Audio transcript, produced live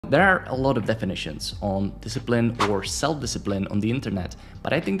there are a lot of definitions on discipline or self-discipline on the internet,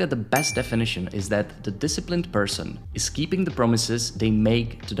 but I think that the best definition is that the disciplined person is keeping the promises they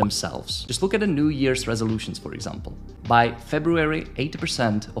make to themselves. Just look at the New Year's resolutions, for example. By February,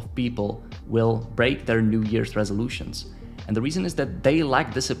 80% of people will break their New Year's resolutions. And the reason is that they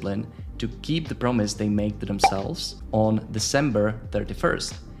lack discipline to keep the promise they make to themselves on December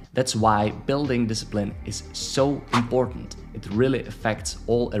 31st. That's why building discipline is so important. It really affects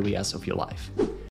all areas of your life.